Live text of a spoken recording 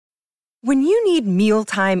When you need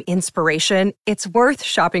mealtime inspiration, it's worth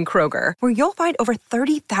shopping Kroger, where you'll find over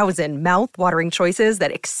 30,000 mouth-watering choices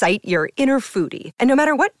that excite your inner foodie. And no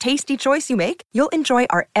matter what tasty choice you make, you'll enjoy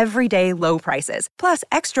our everyday low prices, plus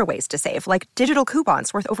extra ways to save, like digital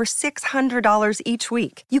coupons worth over $600 each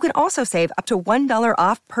week. You can also save up to $1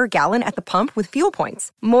 off per gallon at the pump with fuel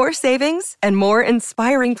points. More savings and more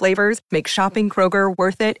inspiring flavors make shopping Kroger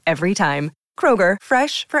worth it every time. Kroger,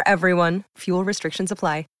 fresh for everyone. Fuel restrictions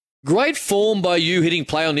apply. Great form by you hitting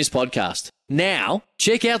play on this podcast. Now,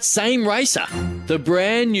 check out Same Racer, the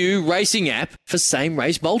brand new racing app for same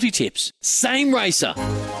race multi-tips. Same Racer.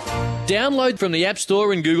 Download from the App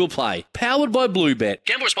Store and Google Play. Powered by Bluebet.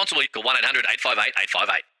 Gamble responsibly. Call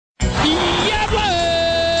 1-800-858-858.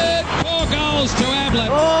 Ablett! 4 goals to Ablett.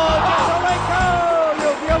 Oh, Jericho,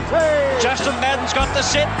 you're guilty. Justin Madden's got the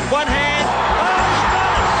set. One hand.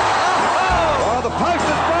 Oh, the post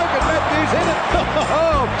is broken. Matthews hit it.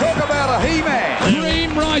 Oh, talk about a he-man.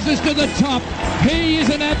 Dream rises to the top. He is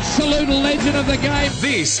an absolute legend of the game.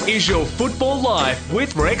 This is your Football Life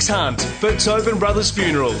with Rex Hunt for Tobin Brothers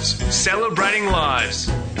Funerals, celebrating lives.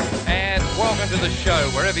 And welcome to the show.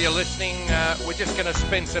 Wherever you're listening, we're just going to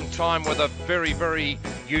spend some time with a very, very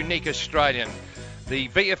unique Australian. The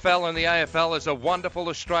VFL and the AFL is a wonderful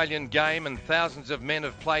Australian game, and thousands of men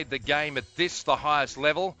have played the game at this, the highest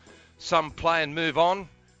level. Some play and move on.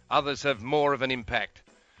 Others have more of an impact.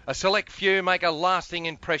 A select few make a lasting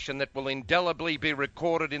impression that will indelibly be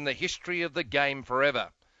recorded in the history of the game forever.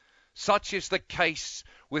 Such is the case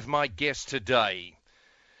with my guest today.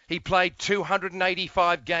 He played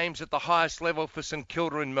 285 games at the highest level for St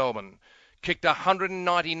Kilda in Melbourne, kicked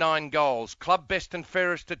 199 goals, club best and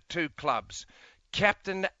fairest at 2 clubs,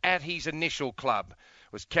 captain at his initial club,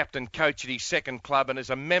 was captain coach at his second club, and is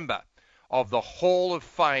a member of the Hall of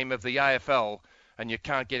Fame of the AFL, and you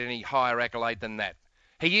can't get any higher accolade than that.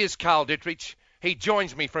 He is Carl Dittrich. He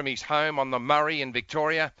joins me from his home on the Murray in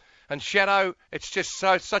Victoria. And Shadow, it's just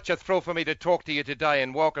such a thrill for me to talk to you today,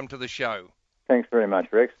 and welcome to the show. Thanks very much,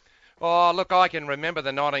 Rex. Oh, look, I can remember the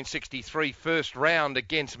 1963 first round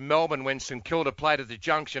against Melbourne when St Kilda played at the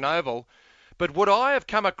Junction Oval. But would I have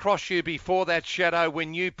come across you before that, Shadow,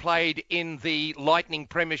 when you played in the Lightning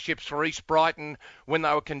Premierships for East Brighton when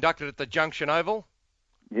they were conducted at the Junction Oval?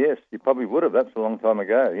 Yes, you probably would have. That's a long time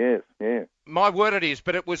ago, yes, yeah. My word it is,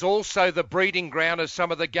 but it was also the breeding ground of some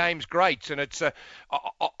of the game's greats, and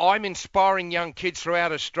I'm inspiring young kids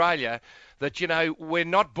throughout Australia that, you know, we're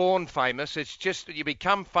not born famous. It's just that you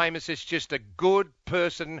become famous. It's just a good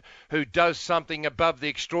person who does something above the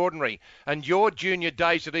extraordinary. And your junior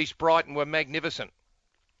days at East Brighton were magnificent.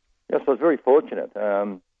 Yes, I was very fortunate.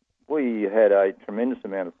 We had a tremendous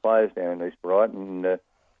amount of players down in East Brighton.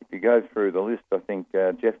 If you go through the list, I think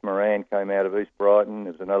Jeff Moran came out of East Brighton.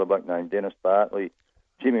 There's another bloke named Dennis Bartley.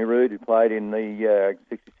 Jimmy Rood, who played in the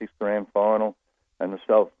 66 Grand Final, and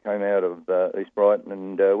myself came out of East Brighton.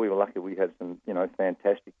 And we were lucky we had some, you know,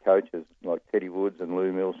 fantastic coaches like Teddy Woods and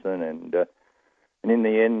Lou Milson. And in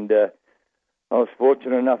the end, I was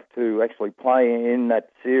fortunate enough to actually play in that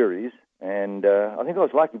series. And I think I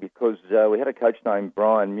was lucky because we had a coach named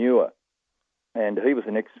Brian Muir. And he was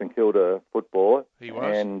an ex-St Kilda footballer. He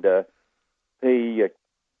was. And he,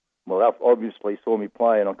 obviously saw me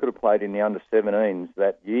play, and I could have played in the under-17s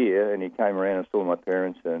that year, and he came around and saw my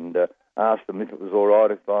parents and asked them if it was all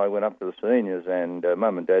right if I went up to the seniors, and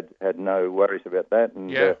Mum and Dad had no worries about that, and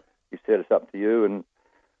he said, it's up to you. And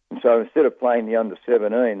so instead of playing the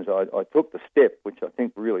under-17s, I took the step, which I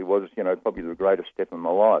think really was, you know, probably the greatest step in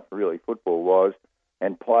my life, really, football was,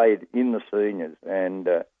 and played in the seniors. And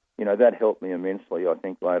you know, that helped me immensely. I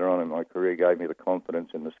think later on in my career gave me the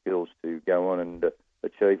confidence and the skills to go on and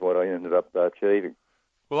achieve what I ended up achieving.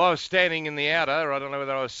 Well, I was standing in the outer. I don't know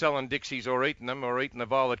whether I was selling Dixies or eating them or eating the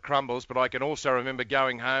Violet Crumbles, but I can also remember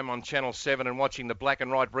going home on Channel 7 and watching the black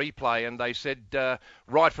and white replay, and they said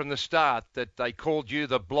right from the start that they called you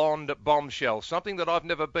the blonde bombshell, something that I've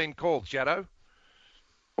never been called, Shadow.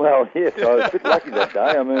 Well, yes, I was a bit lucky that day.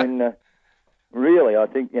 I mean... Really, I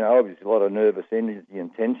think, you know, obviously a lot of nervous energy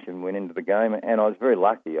and tension went into the game, and I was very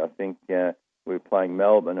lucky. I think we were playing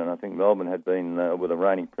Melbourne, and I think Melbourne had been with a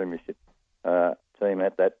reigning premiership team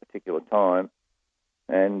at that particular time,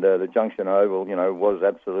 and the Junction Oval, you know, was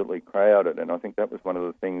absolutely crowded, and I think that was one of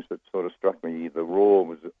the things that sort of struck me. The roar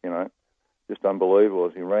was, you know, just unbelievable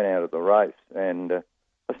as he ran out of the race, and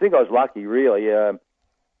I think I was lucky, really.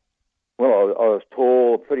 I was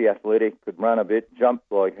tall, pretty athletic, could run a bit,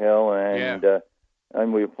 jumped like hell, and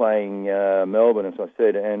we were playing Melbourne, as I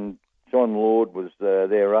said, and John Lord was their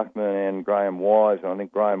ruckman, and Graham Wise, and I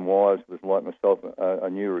think Graham Wise was, like myself,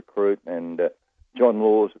 a new recruit, and John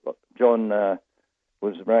was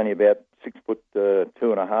only about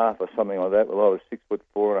 6'2.5" or something like that. Well, I was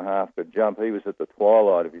 6'4.5" to jump. He was at the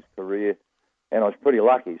twilight of his career, and I was pretty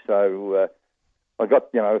lucky. So I got,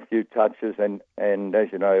 a few touches, and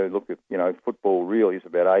as you know, look at, football really is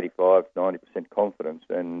about 85-90% confidence,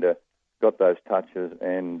 and got those touches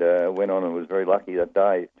and went on and was very lucky that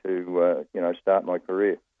day to, start my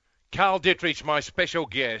career. Carl Ditterich, my special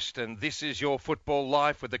guest, and this is Your Football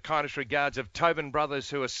Life with the kindest regards of Tobin Brothers,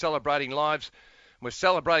 who are celebrating lives. We're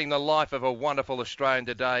celebrating the life of a wonderful Australian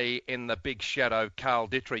today in the big shadow, Carl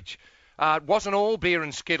Ditterich. It wasn't all beer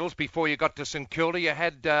and Skittles before you got to St Kilda. You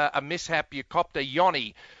had a mishap. You copped a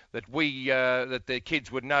yoni that that the kids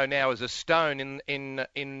would know now as a stone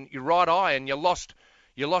in your right eye, and you lost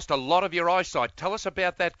a lot of your eyesight. Tell us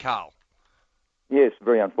about that, Carl. Yes,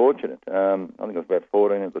 very unfortunate. I think I was about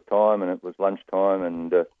 14 at the time, and it was lunchtime,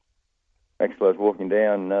 and actually I was walking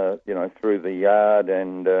down, through the yard,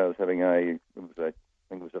 and I was having I think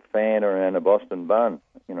it was a Fanta and a Boston bun,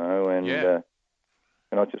 and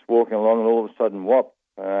I was just walking along, and all of a sudden, whop!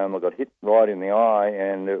 I got hit right in the eye,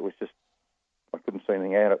 and it was just, I couldn't see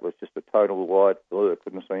anything out. It was just a total white blur. I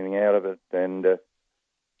couldn't see anything out of it, and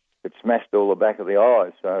it smashed all the back of the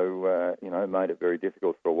eye, so, it made it very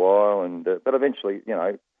difficult for a while. And but eventually,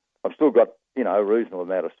 I've still got, a reasonable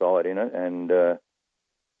amount of sight in it. And,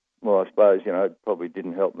 I suppose, it probably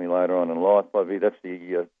didn't help me later on in life. Probably that's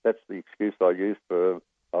the excuse I used for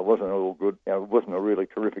I wasn't all good. It wasn't a really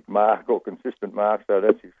terrific mark or consistent mark, so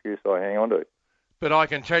that's the excuse I hang on to. But I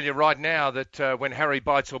can tell you right now that when Harry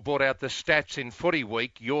Beitzel brought out the stats in Footy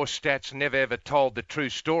Week, your stats never ever told the true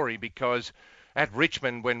story, because at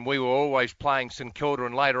Richmond, when we were always playing St Kilda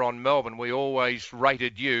and later on Melbourne, we always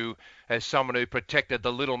rated you as someone who protected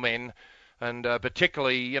the little men, and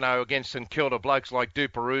particularly, against St Kilda, blokes like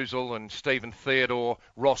Duperuzal and Stephen Theodore,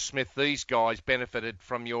 Ross Smith, these guys benefited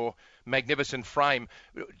from your magnificent frame.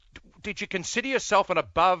 Did you consider yourself an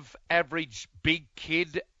above-average big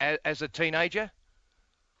kid as a teenager?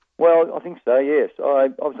 Well, I think so, yes. I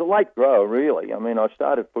was a late grower, really. I mean, I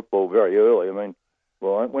started football very early. I mean,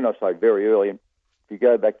 well, when I say very early, if you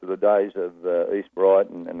go back to the days of East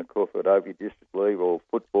Brighton and the Caulfield Oakley District League, or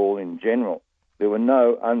football in general, there wasn't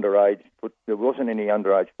any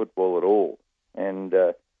underage football at all. And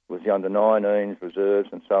it was the under-19s, reserves,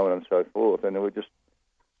 and so on and so forth. And there were just,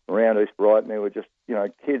 around East Brighton, there were just,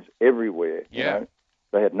 kids everywhere. Yeah.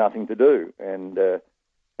 They had nothing to do. And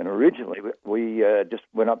originally, we just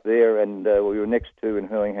went up there, and we were next to, in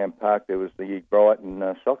Hurlingham Park, there was the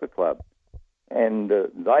Brighton Soccer Club. And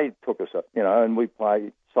they took us up, and we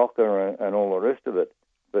played soccer and all the rest of it.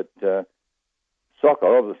 But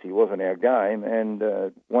soccer obviously wasn't our game.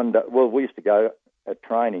 And one day, we used to go at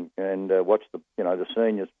training and watch the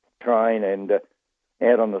seniors train, and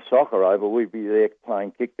out on the soccer oval, we'd be there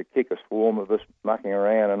playing kick to kick, a swarm of us mucking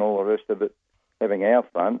around and all the rest of it, having our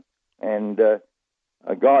fun. And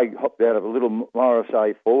a guy hopped out of a little Morris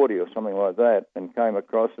A40 or something like that and came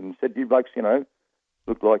across and said, "You blokes,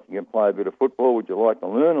 look like you can play a bit of football. Would you like to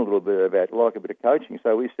learn a little bit about, like a bit of coaching?"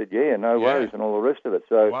 So we said, yeah, no worries, and all the rest of it.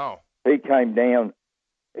 So he came down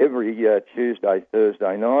every Tuesday,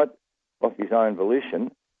 Thursday night off his own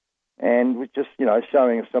volition, and was just,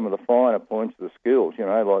 showing us some of the finer points of the skills,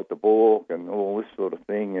 like the balk and all this sort of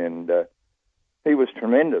thing. And he was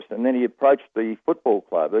tremendous. And then he approached the football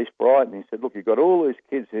club, East Brighton. He said, "Look, you've got all these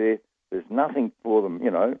kids here. There's nothing for them,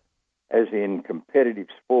 as in competitive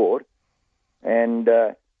sport." And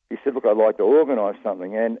he said, "Look, I'd like to organise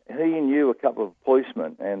something." And he knew a couple of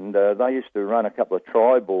policemen, and they used to run a couple of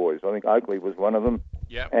tri-boys. I think Oakley was one of them.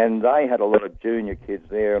 Yep. And they had a lot of junior kids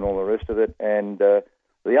there and all the rest of it. And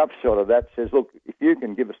the upshot of that says, "Look, if you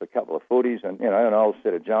can give us a couple of footies and, an old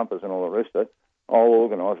set of jumpers and all the rest of it, I'll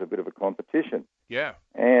organise a bit of a competition." Yeah.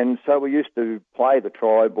 And so we used to play the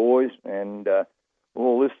tri-boys and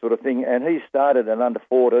all this sort of thing. And he started an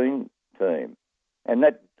under-14 team. And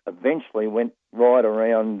that eventually went right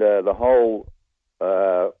around the whole,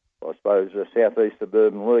 Southeast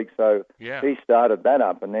Suburban League. So he started that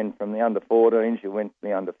up, and then from the under-14s, you went to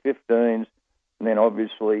the under-15s, and then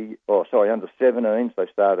obviously, under-17s, they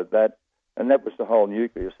started that, and that was the whole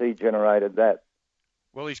nucleus. He generated that.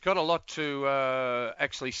 Well, he's got a lot to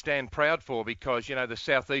actually stand proud for, because, the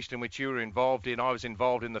Southeast in which you were involved in, I was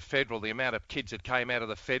involved in the Federal. The amount of kids that came out of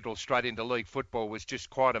the Federal straight into league football was just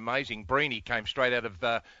quite amazing. Breeny came straight out of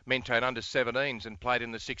Mentone under-17s and played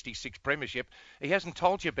in the 66 Premiership. He hasn't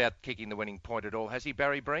told you about kicking the winning point at all, has he,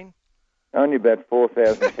 Barry Breen? Only about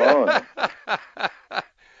 4,000 times.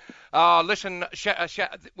 Listen,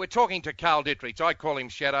 we're talking to Carl Ditterich. I call him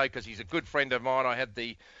Shadow because he's a good friend of mine. I had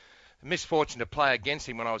the misfortune to play against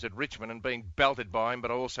him when I was at Richmond and being belted by him,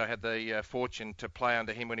 but I also had the fortune to play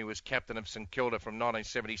under him when he was captain of St Kilda from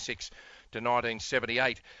 1976 to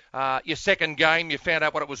 1978. Your second game, you found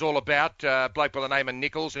out what it was all about, bloke by the name of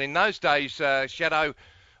Nichols, and in those days, Shadow,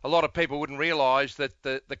 a lot of people wouldn't realise that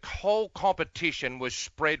the whole competition was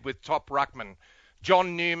spread with top ruckmen.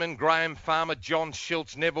 John Newman, Graham Farmer, John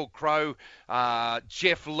Schultz, Neville Crowe,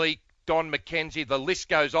 Jeff Leake, Don McKenzie, the list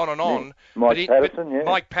goes on and on.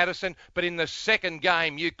 Mike Patterson. But in the second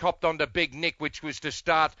game, you copped onto Big Nick, which was to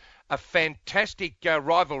start a fantastic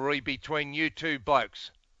rivalry between you two blokes.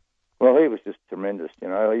 Well, he was just tremendous, He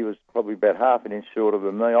was probably about half an inch shorter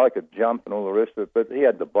than me. I could jump and all the rest of it, but he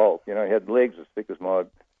had the bulk, He had legs as thick as my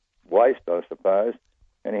waist, I suppose,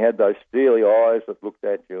 and he had those steely eyes that looked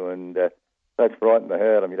at you, and that frightened the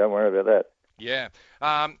hell out of me. Don't worry about that. Yeah.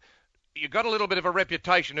 You got a little bit of a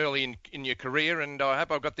reputation early in your career, and I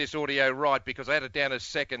hope I've got this audio right because I had it down as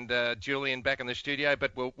second, Julian, back in the studio.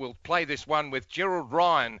 But we'll play this one with Gerald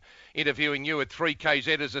Ryan interviewing you at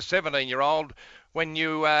 3KZ as a 17-year-old when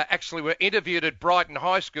you actually were interviewed at Brighton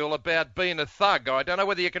High School about being a thug. I don't know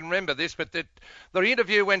whether you can remember this, but the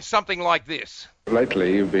interview went something like this.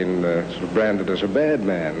 Lately, you've been sort of branded as a bad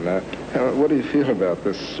man. What do you feel about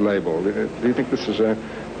this label? Do you think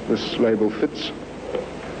this label fits?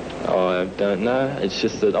 I don't know. It's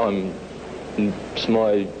just that it's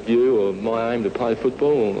my view or my aim to play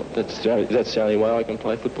football. That's the only way I can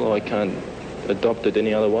play football. I can't adopt it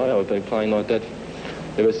any other way. I've been playing like that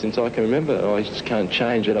ever since I can remember. I just can't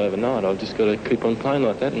change it overnight. I've just got to keep on playing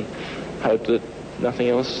like that and hope that nothing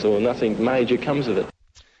else or nothing major comes of it.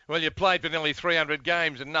 Well, you played for nearly 300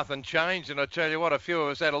 games and nothing changed, and I tell you what, a few of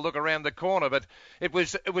us had a look around the corner, but it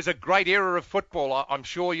was a great era of football. I'm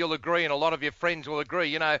sure you'll agree, and a lot of your friends will agree.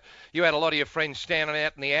 You had a lot of your friends standing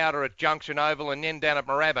out in the outer at Junction Oval and then down at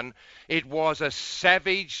Moorabbin. It was a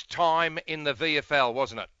savage time in the VFL,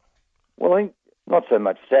 wasn't it? Well, I think not so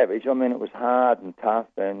much savage. I mean, it was hard and tough,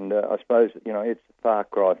 and I suppose, it's a far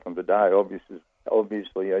cry from today,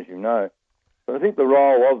 obviously, as you know. But I think the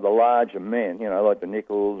role of the larger men, like the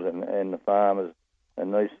Nichols and the Farmers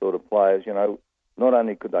and these sort of players, not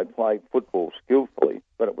only could they play football skillfully,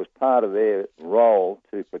 but it was part of their role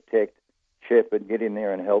to protect, shepherd, get in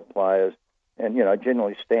there and help players and,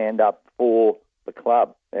 generally stand up for the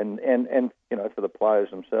club and for the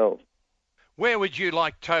players themselves. Where would you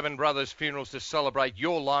like Tobin Brothers Funerals to celebrate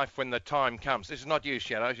your life when the time comes? This is not you,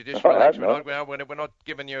 Shadows. You just relax. We're not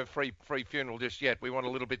giving you a free funeral just yet. We want a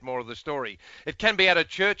little bit more of the story. It can be at a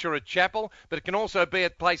church or a chapel, but it can also be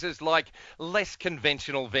at places like less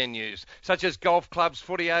conventional venues, such as golf clubs,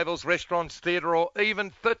 footy ovals, restaurants, theatre, or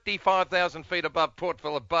even 35,000 feet above Port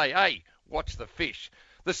Phillip Bay. Hey, watch the fish.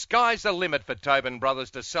 The sky's the limit for Tobin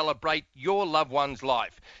Brothers to celebrate your loved one's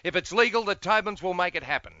life. If it's legal, the Tobins will make it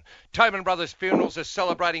happen. Tobin Brothers Funerals are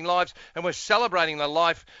celebrating lives, and we're celebrating the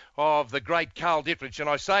life of the great Carl Dittrich. And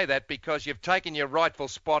I say that because you've taken your rightful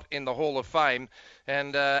spot in the Hall of Fame.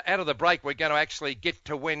 And out of the break, we're going to actually get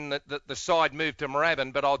to when the side moved to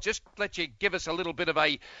Moorabbin. But I'll just let you give us a little bit of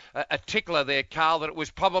a tickler there, Carl, that it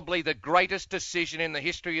was probably the greatest decision in the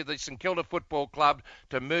history of the St Kilda Football Club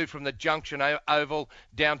to move from the Junction Oval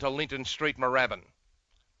down to Linton Street, Moorabbin.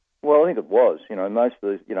 Well, I think it was. Most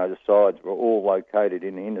of the sides were all located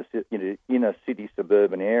in the inner city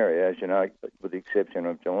suburban area, as you know, with the exception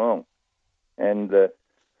of Geelong. And the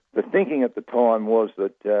thinking at the time was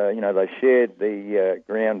that, they shared the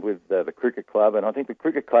ground with the cricket club, and I think the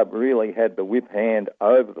cricket club really had the whip hand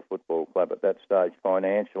over the football club at that stage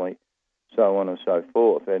financially, so on and so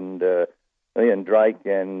forth. And Ian Drake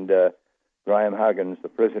and Graham Huggins, the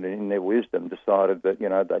president, in their wisdom, decided that,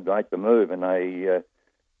 they'd make the move, and they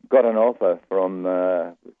got an offer from,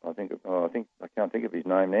 I can't think of his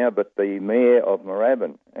name now, but the mayor of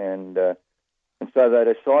Moorabbin. And so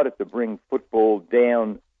they decided to bring football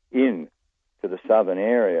down in to the southern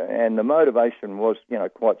area. And the motivation was,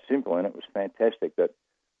 quite simple, and it was fantastic that,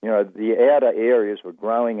 the outer areas were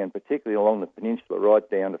growing, and particularly along the peninsula right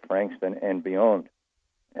down to Frankston and beyond.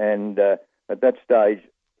 And at that stage,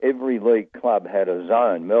 every league club had a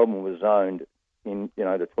zone. Melbourne was zoned in,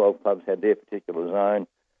 the 12 clubs had their particular zone.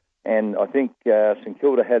 And I think St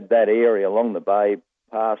Kilda had that area along the bay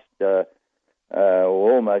past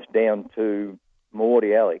almost down to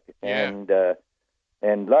Mordialloc. Yeah.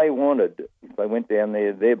 And they wanted, if they went down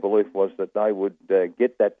there, their belief was that they would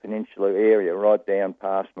get that peninsula area right down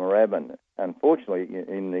past Moorabbin. Unfortunately,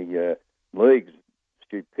 in the league's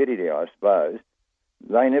stupidity, I suppose,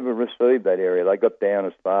 they never received that area. They got down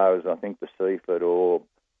as far as, I think, the Seaford or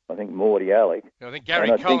I think Morty Alec. I think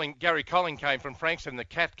Gary Colling came from Frankston. The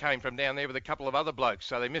Cat came from down there with a couple of other blokes.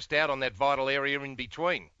 So they missed out on that vital area in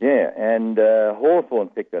between. Yeah, and Hawthorn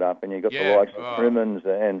picked it up, and you got the likes of Crimmins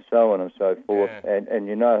and so on and so forth. Yeah. And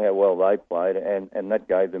you know how well they played, and that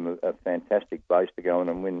gave them a fantastic base to go on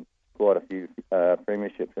and win quite a few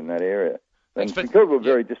premierships in that area. And because we're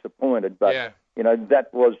very disappointed, but you know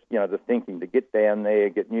that was the thinking, to get down there,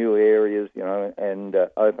 get new areas, and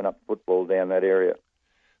open up football down that area.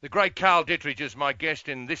 The great Carl Dittrich is my guest,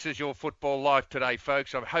 and this is your Football Life today,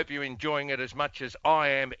 folks. I hope you're enjoying it as much as I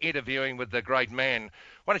am interviewing with the great man.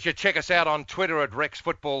 Why don't you check us out on Twitter at Rex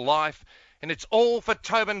Football Life, and it's all for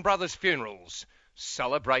Tobin Brothers Funerals,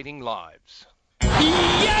 celebrating lives.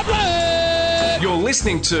 You're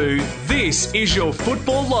listening to This Is Your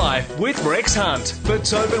Football Life with Rex Hunt for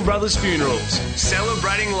Tobin Brothers Funerals,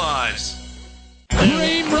 celebrating lives.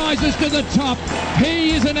 Dream rises to the top.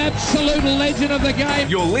 He is an absolute legend of the game.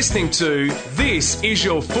 You're listening to This Is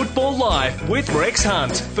Your Football Life with Rex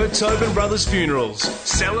Hunt for Tobin Brothers Funerals,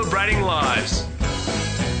 celebrating lives.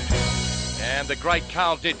 And the great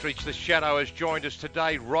Carl Dittrich, the Shadow, has joined us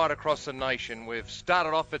today right across the nation. We've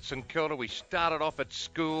started off at St Kilda. We started off at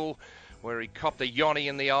school where he copped a yonny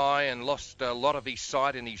in the eye and lost a lot of his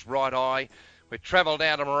sight in his right eye. We travelled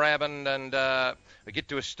down to Moorabbin and we get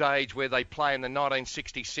to a stage where they play in the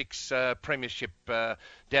 1966 Premiership down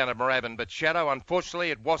at Moorabbin. But Shadow,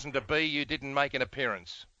 unfortunately, it wasn't to be. You didn't make an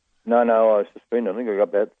appearance. No, I was suspended. I think I got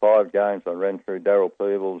about 5 games. I ran through Darryl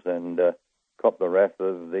Peebles and copped the wrath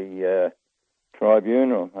of the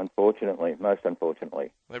tribunal, unfortunately, most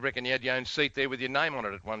unfortunately. They reckon you had your own seat there with your name on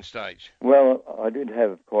it at one stage. Well, I did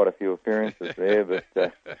have quite a few appearances there, but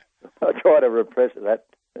I try to repress that.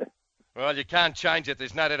 Well, you can't change it.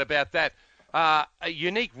 There's no doubt about that. A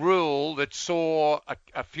unique rule that saw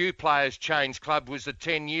a few players change club was the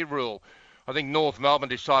 10-year rule. I think North Melbourne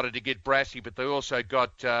decided to get Brassy, but they also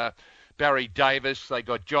got Barry Davis, they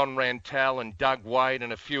got John Rantel and Doug Wade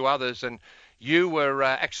and a few others, and you were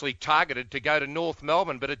actually targeted to go to North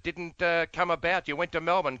Melbourne, but it didn't come about. You went to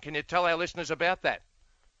Melbourne. Can you tell our listeners about that?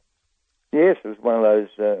 Yes, it was one of those,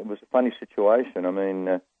 it was a funny situation. I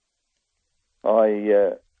mean,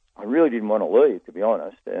 I really didn't want to leave, to be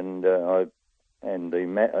honest, and not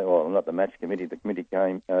the match committee. The committee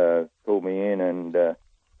came, called me in, and they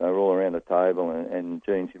were all around the table. And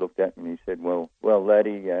Jeans, he looked at me and he said, "Well,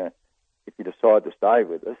 laddie, if you decide to stay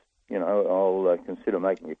with us, I'll consider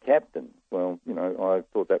making you captain." Well, I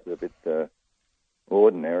thought that was a bit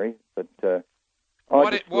ordinary, but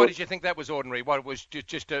why did you think that was ordinary? What, it was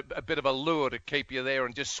just a bit of a lure to keep you there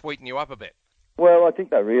and just sweeten you up a bit? Well, I think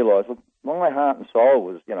they realised, look, my heart and soul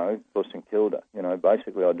was, for St Kilda.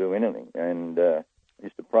 Basically I'd do anything. And I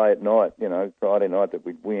used to pray at night, Friday night that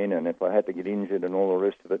we'd win. And if I had to get injured and all the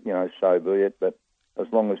rest of it, so be it. But as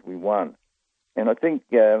long as we won. And I think,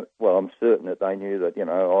 I'm certain that they knew that,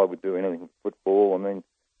 I would do anything for football. I mean,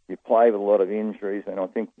 you play with a lot of injuries. And I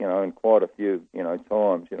think, in quite a few,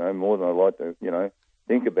 times, more than I'd like to,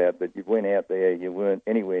 think about, that you went out there, you weren't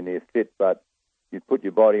anywhere near fit, but you'd put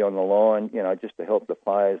your body on the line, just to help the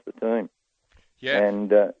players, the team. Yeah.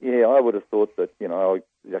 And, I would have thought that,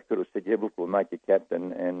 I could have said, look, we'll make you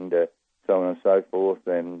captain and so on and so forth,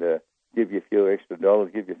 and give you a few extra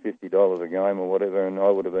dollars, give you $50 a game or whatever, and I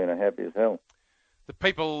would have been happy as hell. The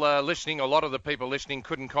people listening, a lot of the people listening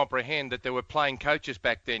couldn't comprehend that there were playing coaches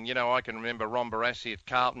back then. I can remember Ron Barassi at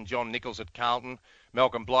Carlton, John Nichols at Carlton,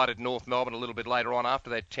 Malcolm Blight at North Melbourne a little bit later on after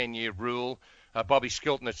that 10-year rule, Bobby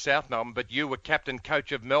Skilton at South Melbourne, but you were captain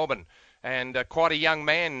coach of Melbourne, and quite a young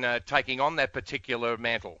man taking on that particular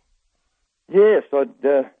mantle. Yes,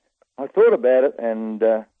 I thought about it, and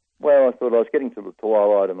I thought I was getting to the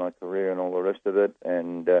twilight of my career and all the rest of it,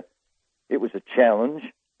 and it was a challenge,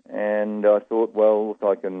 and I thought, well, look,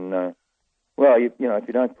 I can, if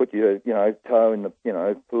you don't put your, toe in the,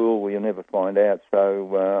 pool, well, you'll never find out.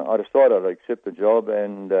 So I decided I'd accept the job,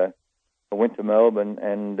 and I went to Melbourne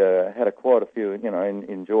and had quite a few,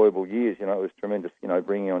 enjoyable years. It was tremendous,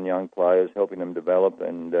 bringing on young players, helping them develop,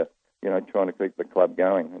 and trying to keep the club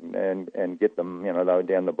going and get them, they were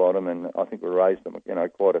down the bottom, and I think we raised them,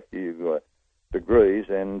 quite a few degrees,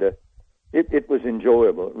 and it was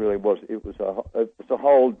enjoyable. It really was. It was a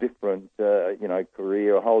whole different,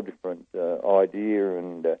 career, a whole different idea,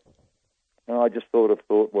 and I just thought,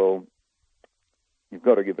 well, you've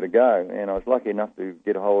got to give it a go. And I was lucky enough to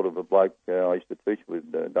get a hold of a bloke I used to teach with,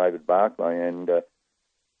 David Barclay, and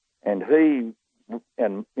he,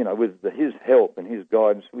 and with his help and his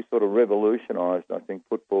guidance, we sort of revolutionised, I think,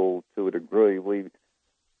 football to a degree. We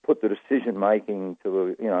put the decision making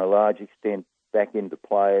to a large extent back into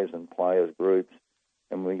players and players groups,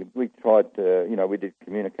 and we tried to, we did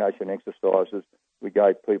communication exercises. We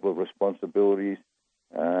gave people responsibilities.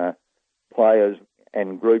 Players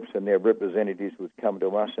and groups and their representatives would come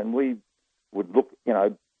to us, and we would look,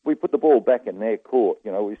 we put the ball back in their court.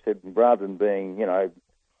 We said rather than being,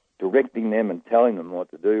 directing them and telling them what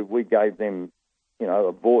to do, we gave them,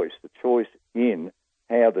 a voice, a choice in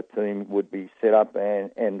how the team would be set up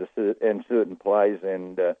and certain plays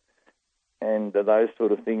and those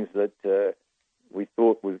sort of things that we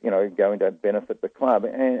thought was, going to benefit the club.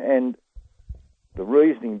 And the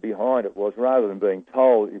reasoning behind it was rather than being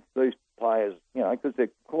told if these players, because there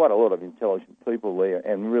are quite a lot of intelligent people there,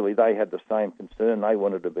 and really they had the same concern. They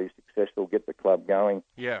wanted to be successful, get the club going.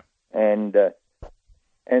 Yeah. And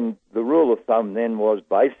the rule of thumb then was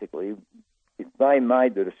basically if they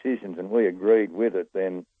made the decisions and we agreed with it,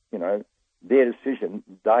 then, their decision,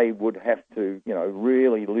 they would have to,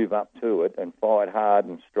 really live up to it and fight hard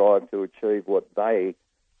and strive to achieve what they,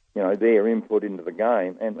 their input into the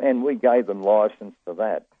game. And we gave them license for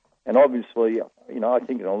that. And obviously, I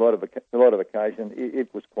think in a lot of occasions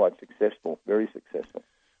it was quite successful, very successful.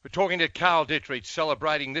 We're talking to Carl Dittrich,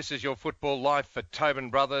 celebrating This Is Your Football Life for Tobin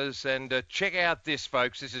Brothers. And check out this,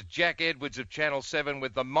 folks. This is Jack Edwards of Channel 7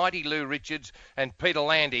 with the mighty Lou Richards and Peter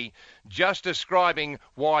Landy, just describing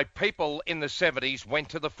why people in the 70s went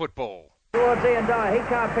to the football. Towards Ian Dyer, he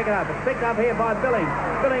can't pick it up. It's picked up here by Billings.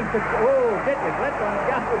 Billings to, Dittrich, let one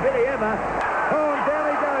go, Billy Emma. Oh, and down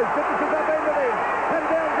he goes. Dittrich is up into him. And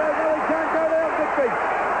down goes, no, he can't go down, Dittrich.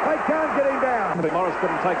 They can't get him down. But Morris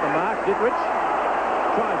couldn't take the mark. Dittrich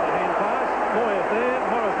tries the hand pass. Moyes there.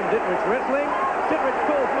 Morris and Dittrich wrestling. Dittrich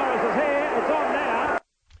pulls Morris's hair. It's on now.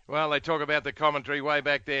 Well, they talk about the commentary way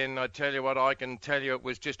back then. I tell you what, I can tell you it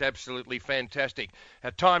was just absolutely fantastic.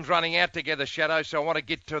 Our time's running out together, Shadow, so I want to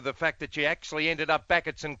get to the fact that you actually ended up back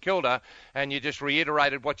at St Kilda, and you just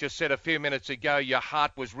reiterated what you said a few minutes ago. Your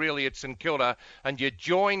heart was really at St Kilda, and you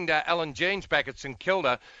joined Alan Jeans back at St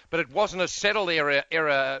Kilda, but it wasn't a settled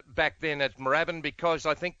era back then at Moorabbin, because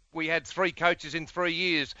I think we had 3 coaches in 3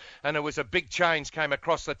 years, and it was a big change came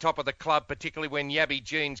across the top of the club, particularly when Yabby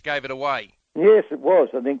Jeans gave it away. Yes, it was.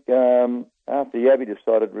 I think after Yabby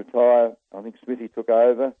decided to retire, I think Smithy took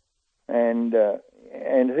over, and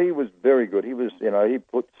he was very good. He was, he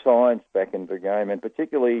put science back into the game, and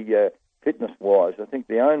particularly fitness-wise. I think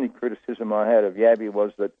the only criticism I had of Yabby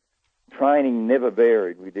was that training never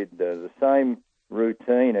varied. We did the same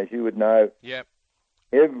routine, as you would know,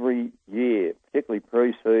 every year, particularly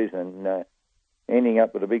pre-season. Ending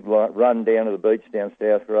up with a big run down to the beach down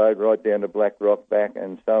South Road, right down to Black Rock back,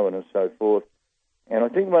 and so on and so forth. And I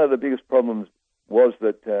think one of the biggest problems was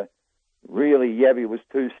that really Yabby was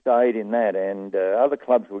too staid in that, and other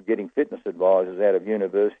clubs were getting fitness advisors out of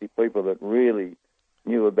university, people that really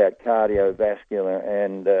knew about cardiovascular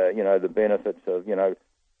and, the benefits of,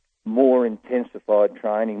 more intensified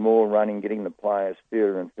training, more running, getting the players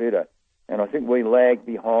fitter and fitter. And I think we lagged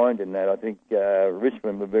behind in that. I think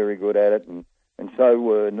Richmond were very good at it, and so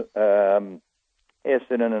were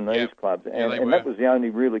Essendon and these clubs. And that was the only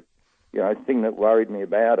really, thing that worried me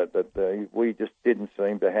about it, that we just didn't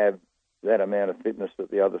seem to have that amount of fitness that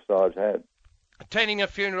the other sides had. Attending a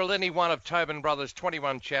funeral, any one of Tobin Brothers'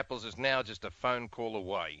 21 chapels is now just a phone call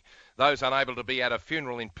away. Those unable to be at a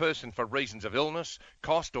funeral in person for reasons of illness,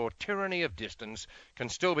 cost or tyranny of distance can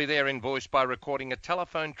still be there invoiced by recording a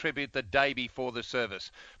telephone tribute the day before the service.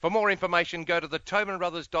 For more information, go to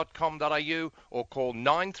thetobinbrothers.com.au or call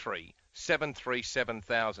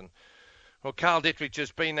 93737000. Well, Carl Dittrich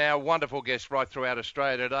has been our wonderful guest right throughout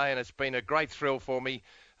Australia today, and it's been a great thrill for me.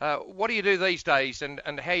 What do you do these days, and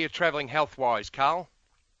how are you travelling health-wise, Carl?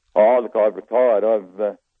 Oh, look, I've retired.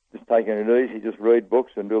 I've just taken it easy, just read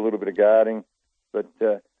books and do a little bit of gardening. But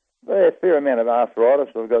a fair amount of arthritis.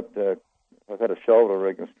 I've had a shoulder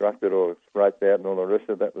reconstructed or scraped out and all the rest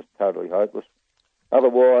of that was totally hopeless.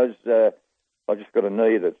 Otherwise, I've just got a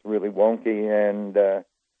knee that's really wonky, and I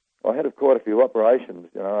had quite a few operations,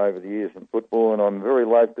 over the years in football, and I'm very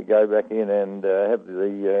loath to go back in and have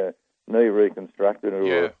the knee reconstructed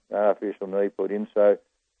or artificial knee put in. So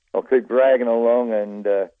I'll keep dragging along and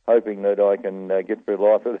hoping that I can get through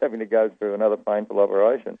life without having to go through another painful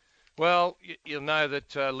operation. Well, you'll know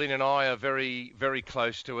that Lynn and I are very, very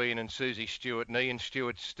close to Ian and Susie Stewart, and Ian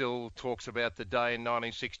Stewart still talks about the day in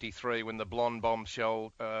 1963 when the blonde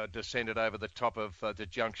bombshell descended over the top of the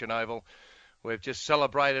Junction Oval. We've just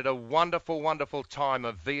celebrated a wonderful, wonderful time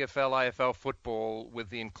of VFL, AFL football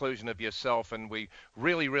with the inclusion of yourself, and we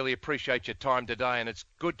really, really appreciate your time today, and it's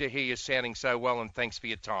good to hear you sounding so well, and thanks for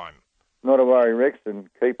your time. Not a worry, Rex, and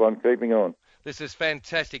keep on keeping on. This is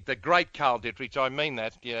fantastic. The great Carl Dittrich, I mean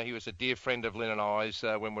that. Yeah, he was a dear friend of Lynn and I's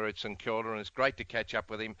when we were at St Kilda, and it's great to catch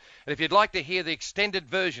up with him. And if you'd like to hear the extended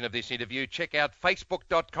version of this interview, check out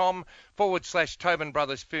facebook.com/Tobin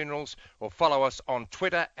Brothers Funerals, or follow us on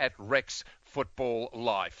Twitter at Rex Football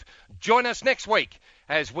Life. Join us next week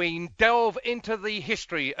as we delve into the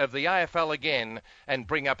history of the AFL again and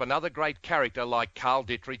bring up another great character like Carl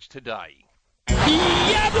Dittrich today.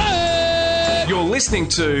 You're listening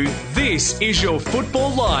to This Is Your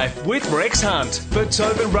Football Life with Rex Hunt for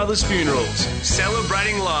Tobin Brothers Funerals,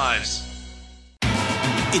 celebrating lives.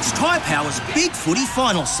 It's Tyre Power's Big Footy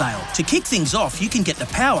Final Sale. To kick things off, you can get the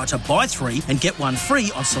power to buy 3 and get 1 free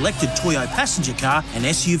on selected Toyo passenger car and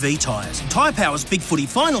SUV tyres. Tyre Power's Big Footy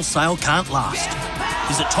Final Sale can't last.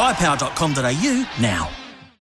 Visit tyrepower.com.au now.